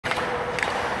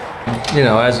You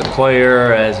know, as a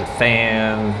player, as a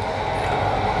fan,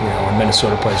 you know, when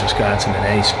Minnesota plays Wisconsin in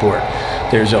any sport,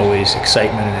 there's always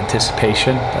excitement and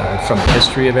anticipation from the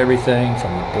history of everything,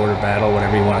 from the border battle,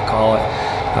 whatever you want to call it.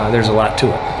 There's a lot to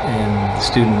it. And the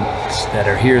students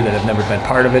that are here that have never been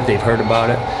part of it, they've heard about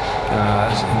it.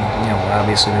 And, you know,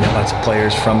 obviously we got lots of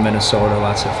players from Minnesota,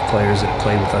 lots of players that have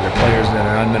played with other players that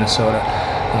are on Minnesota.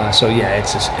 So yeah,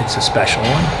 it's a special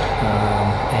one.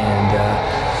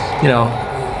 You know,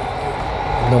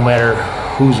 no matter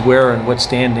who's where and what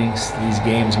standings, these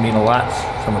games mean a lot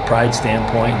from a pride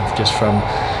standpoint. Just from,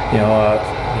 you know,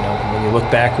 when you look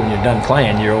back when you're done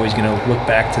playing, you're always going to look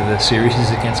back to the series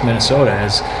against Minnesota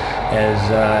as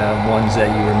ones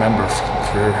that you remember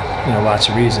for you know, lots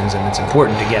of reasons. And it's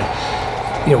important to get.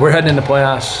 You know, we're heading into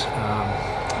playoffs.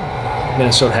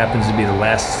 Minnesota happens to be the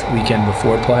last weekend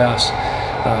before playoffs.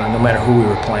 No matter who we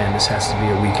were playing, this has to be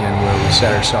a weekend where we set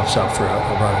ourselves up for a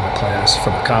run in the playoffs.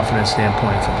 From a confidence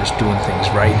standpoint, from just doing things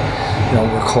right, you know,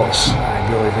 we're close. I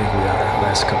really think we are. The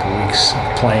last couple of weeks of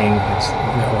playing against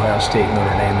Ohio State,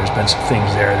 Notre Dame, there's been some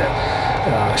things there that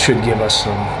should give us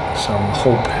some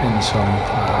hope and some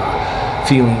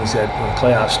feelings that when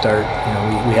playoffs start, you know,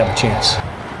 we have a chance.